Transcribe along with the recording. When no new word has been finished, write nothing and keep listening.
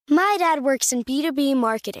My dad works in B2B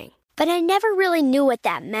marketing, but I never really knew what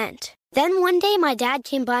that meant. Then one day my dad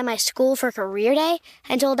came by my school for career day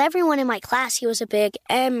and told everyone in my class he was a big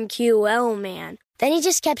MQL man. Then he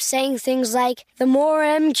just kept saying things like, the more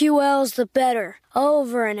MQLs the better,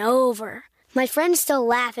 over and over. My friends still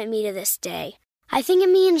laugh at me to this day. I think it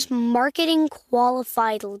means marketing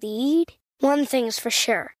qualified lead. One thing's for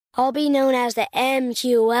sure, I'll be known as the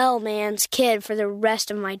MQL man's kid for the rest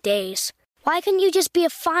of my days. Why couldn't you just be a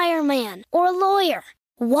fireman or a lawyer?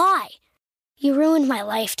 Why? You ruined my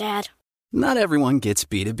life, Dad. Not everyone gets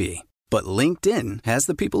B2B, but LinkedIn has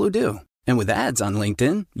the people who do. And with ads on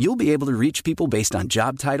LinkedIn, you'll be able to reach people based on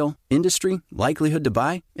job title, industry, likelihood to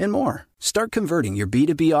buy, and more. Start converting your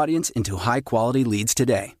B2B audience into high-quality leads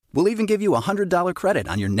today. We'll even give you a $100 credit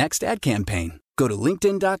on your next ad campaign. Go to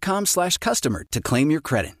linkedin.com/customer to claim your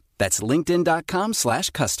credit. That's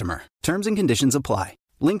linkedin.com/customer. Terms and conditions apply.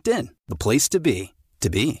 LinkedIn, the place to be, to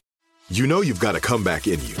be. You know you've got a comeback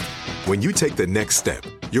in you. When you take the next step,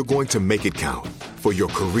 you're going to make it count. For your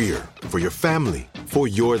career, for your family, for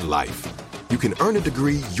your life. You can earn a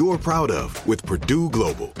degree you're proud of with Purdue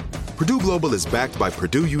Global. Purdue Global is backed by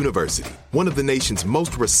Purdue University, one of the nation's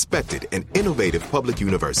most respected and innovative public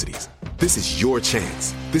universities. This is your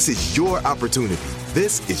chance. This is your opportunity.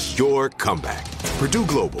 This is your comeback. Purdue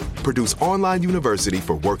Global, Purdue's online university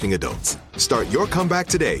for working adults. Start your comeback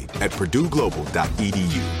today at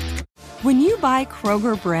purdueglobal.edu. When you buy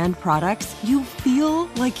Kroger brand products, you feel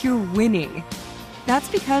like you're winning. That's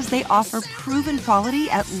because they offer proven quality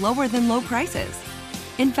at lower than low prices.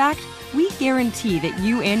 In fact, we guarantee that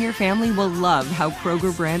you and your family will love how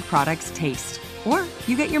Kroger brand products taste, or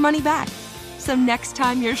you get your money back. So next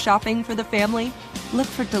time you're shopping for the family, look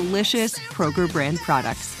for delicious Kroger brand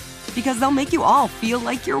products, because they'll make you all feel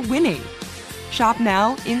like you're winning. Shop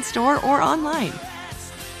now, in-store, or online.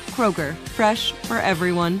 Kroger, fresh for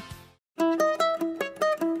everyone.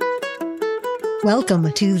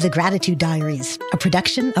 Welcome to The Gratitude Diaries, a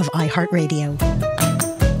production of iHeartRadio.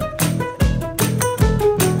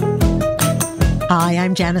 Hi,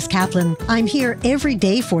 I'm Janice Kaplan. I'm here every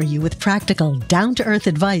day for you with practical, down-to-earth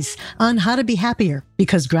advice on how to be happier,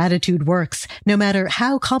 because gratitude works, no matter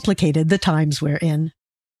how complicated the times we're in.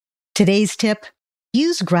 Today's tip,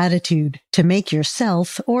 use gratitude to make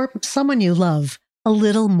yourself or someone you love a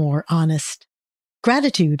little more honest.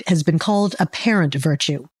 Gratitude has been called a parent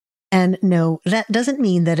virtue. And no, that doesn't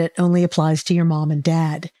mean that it only applies to your mom and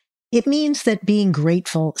dad. It means that being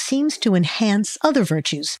grateful seems to enhance other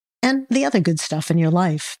virtues and the other good stuff in your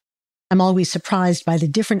life. I'm always surprised by the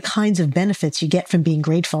different kinds of benefits you get from being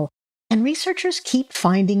grateful, and researchers keep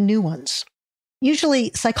finding new ones.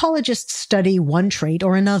 Usually, psychologists study one trait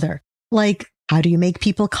or another, like how do you make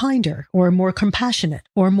people kinder or more compassionate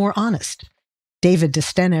or more honest? David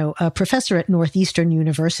DeSteno, a professor at Northeastern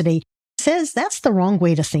University, says that's the wrong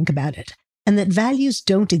way to think about it, and that values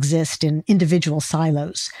don't exist in individual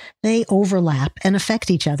silos. They overlap and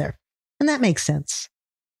affect each other. And that makes sense.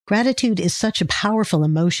 Gratitude is such a powerful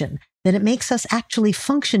emotion that it makes us actually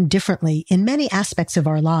function differently in many aspects of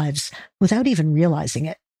our lives without even realizing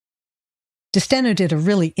it. DeSteno did a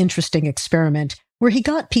really interesting experiment where he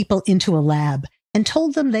got people into a lab and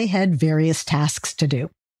told them they had various tasks to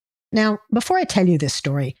do. Now, before I tell you this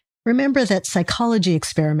story, remember that psychology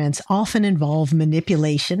experiments often involve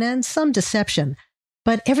manipulation and some deception,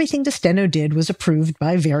 but everything DeSteno did was approved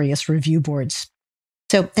by various review boards.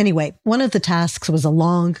 So anyway, one of the tasks was a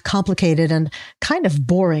long, complicated, and kind of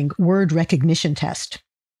boring word recognition test.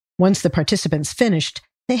 Once the participants finished,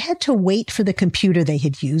 they had to wait for the computer they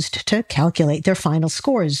had used to calculate their final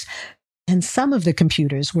scores. And some of the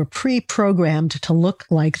computers were pre-programmed to look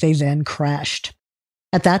like they then crashed.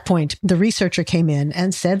 At that point, the researcher came in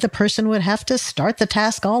and said the person would have to start the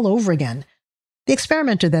task all over again. The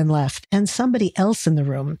experimenter then left, and somebody else in the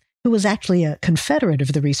room, who was actually a confederate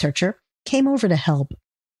of the researcher, came over to help.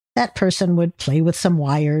 That person would play with some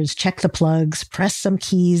wires, check the plugs, press some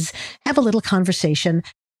keys, have a little conversation,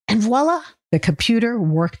 and voila, the computer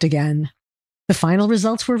worked again. The final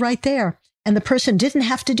results were right there, and the person didn't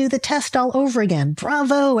have to do the test all over again.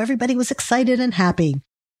 Bravo! Everybody was excited and happy.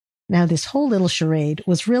 Now, this whole little charade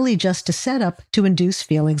was really just a setup to induce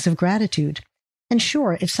feelings of gratitude. And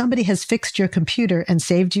sure, if somebody has fixed your computer and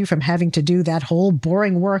saved you from having to do that whole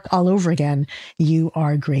boring work all over again, you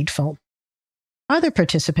are grateful. Other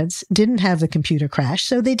participants didn't have the computer crash,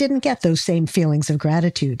 so they didn't get those same feelings of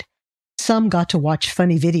gratitude. Some got to watch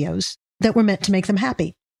funny videos that were meant to make them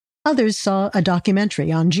happy. Others saw a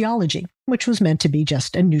documentary on geology, which was meant to be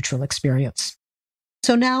just a neutral experience.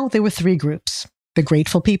 So now there were three groups: the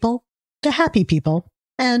grateful people, the happy people,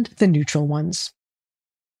 and the neutral ones.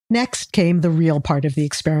 Next came the real part of the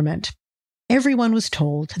experiment. Everyone was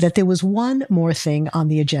told that there was one more thing on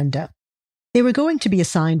the agenda. They were going to be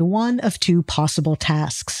assigned one of two possible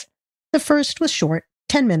tasks. The first was short,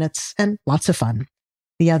 10 minutes, and lots of fun.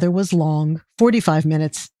 The other was long, 45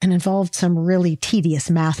 minutes, and involved some really tedious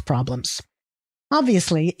math problems.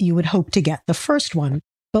 Obviously, you would hope to get the first one,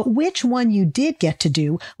 but which one you did get to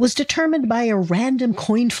do was determined by a random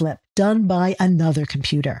coin flip done by another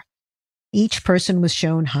computer. Each person was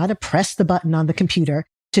shown how to press the button on the computer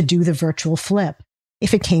to do the virtual flip.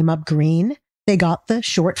 If it came up green, they got the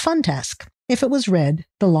short fun task. If it was red,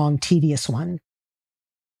 the long tedious one.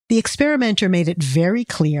 The experimenter made it very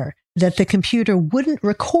clear that the computer wouldn't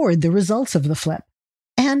record the results of the flip,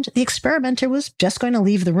 and the experimenter was just going to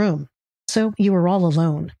leave the room. So you were all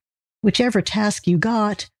alone. Whichever task you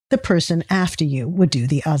got, the person after you would do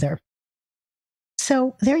the other.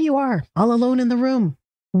 So there you are, all alone in the room.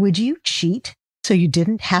 Would you cheat so you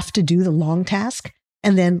didn't have to do the long task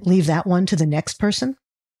and then leave that one to the next person?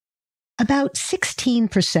 About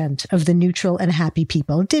 16% of the neutral and happy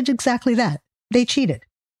people did exactly that. They cheated.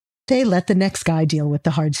 They let the next guy deal with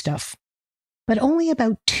the hard stuff. But only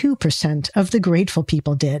about 2% of the grateful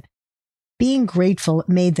people did. Being grateful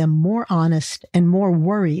made them more honest and more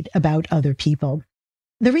worried about other people.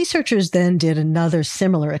 The researchers then did another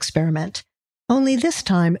similar experiment. Only this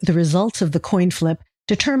time, the results of the coin flip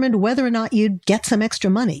determined whether or not you'd get some extra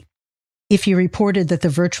money. If you reported that the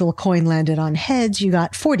virtual coin landed on heads, you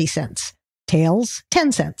got 40 cents. Tails,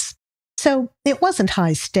 10 cents. So it wasn't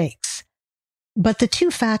high stakes. But the two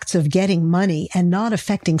facts of getting money and not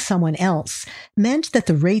affecting someone else meant that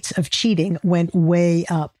the rates of cheating went way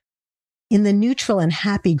up. In the neutral and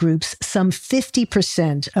happy groups, some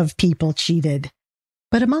 50% of people cheated.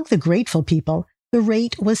 But among the grateful people, the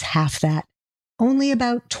rate was half that. Only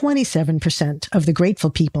about 27% of the grateful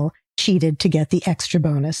people cheated to get the extra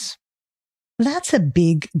bonus. That's a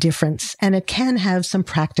big difference, and it can have some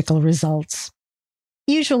practical results.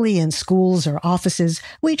 Usually in schools or offices,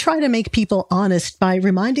 we try to make people honest by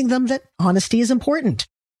reminding them that honesty is important,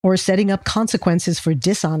 or setting up consequences for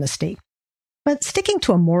dishonesty. But sticking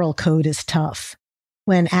to a moral code is tough.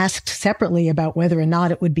 When asked separately about whether or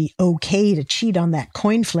not it would be okay to cheat on that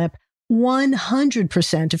coin flip,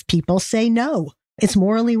 100% of people say no, it's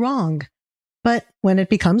morally wrong. But when it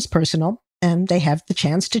becomes personal, and they have the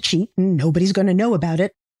chance to cheat and nobody's going to know about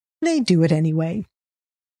it, they do it anyway.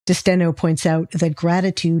 DeSteno points out that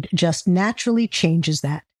gratitude just naturally changes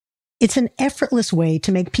that. It's an effortless way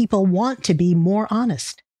to make people want to be more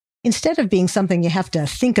honest. Instead of being something you have to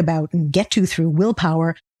think about and get to through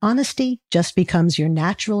willpower, honesty just becomes your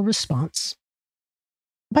natural response.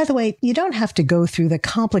 By the way, you don't have to go through the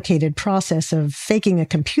complicated process of faking a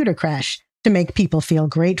computer crash to make people feel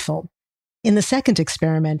grateful. In the second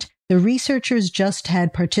experiment, the researchers just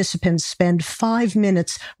had participants spend 5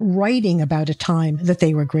 minutes writing about a time that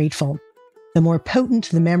they were grateful. The more potent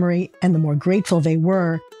the memory and the more grateful they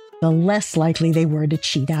were, the less likely they were to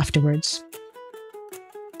cheat afterwards.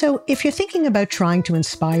 So if you're thinking about trying to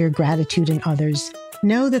inspire gratitude in others,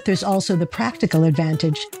 know that there's also the practical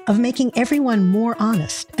advantage of making everyone more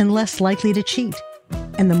honest and less likely to cheat.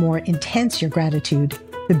 And the more intense your gratitude,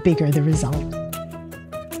 the bigger the result.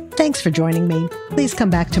 Thanks for joining me. Please come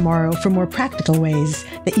back tomorrow for more practical ways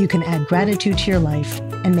that you can add gratitude to your life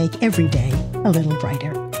and make every day a little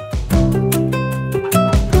brighter.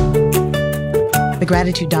 The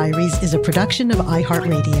Gratitude Diaries is a production of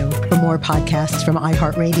iHeartRadio. For more podcasts from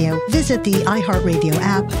iHeartRadio, visit the iHeartRadio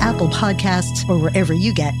app, Apple Podcasts, or wherever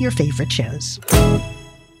you get your favorite shows.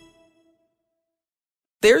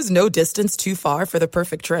 There's no distance too far for the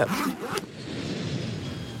perfect trip.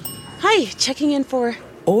 Hi, checking in for...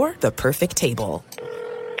 Or the perfect table.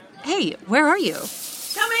 Hey, where are you?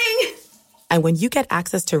 Coming! And when you get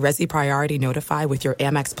access to Resi Priority Notify with your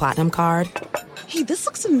Amex Platinum card... Hey, this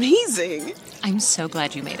looks amazing. I'm so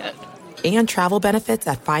glad you made it. And travel benefits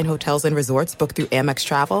at fine hotels and resorts booked through Amex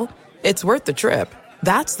Travel, it's worth the trip.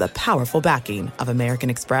 That's the powerful backing of American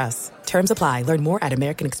Express. Terms apply. Learn more at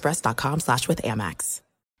americanexpress.com/withAmex.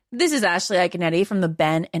 This is Ashley Iaconetti from the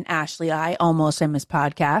Ben and Ashley I Almost Famous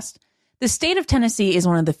podcast. The state of Tennessee is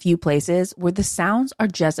one of the few places where the sounds are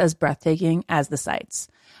just as breathtaking as the sights.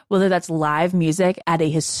 Whether that's live music at a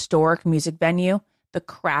historic music venue, the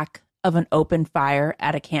crack of an open fire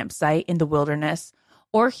at a campsite in the wilderness,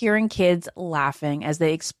 or hearing kids laughing as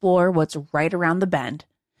they explore what's right around the bend,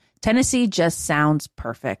 Tennessee just sounds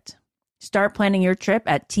perfect. Start planning your trip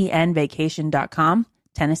at tnvacation.com.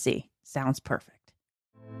 Tennessee sounds perfect.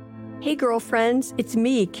 Hey girlfriends, it's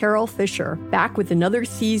me, Carol Fisher, back with another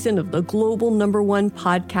season of the global #1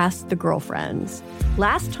 podcast, The Girlfriends.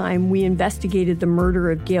 Last time, we investigated the murder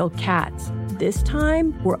of Gail Katz. This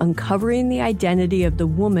time, we're uncovering the identity of the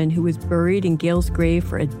woman who was buried in Gail's grave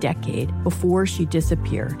for a decade before she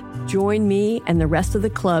disappeared. Join me and the rest of the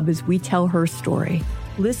club as we tell her story.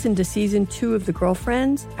 Listen to Season 2 of The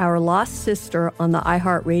Girlfriends, Our Lost Sister on the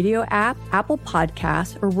iHeartRadio app, Apple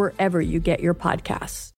Podcasts, or wherever you get your podcasts.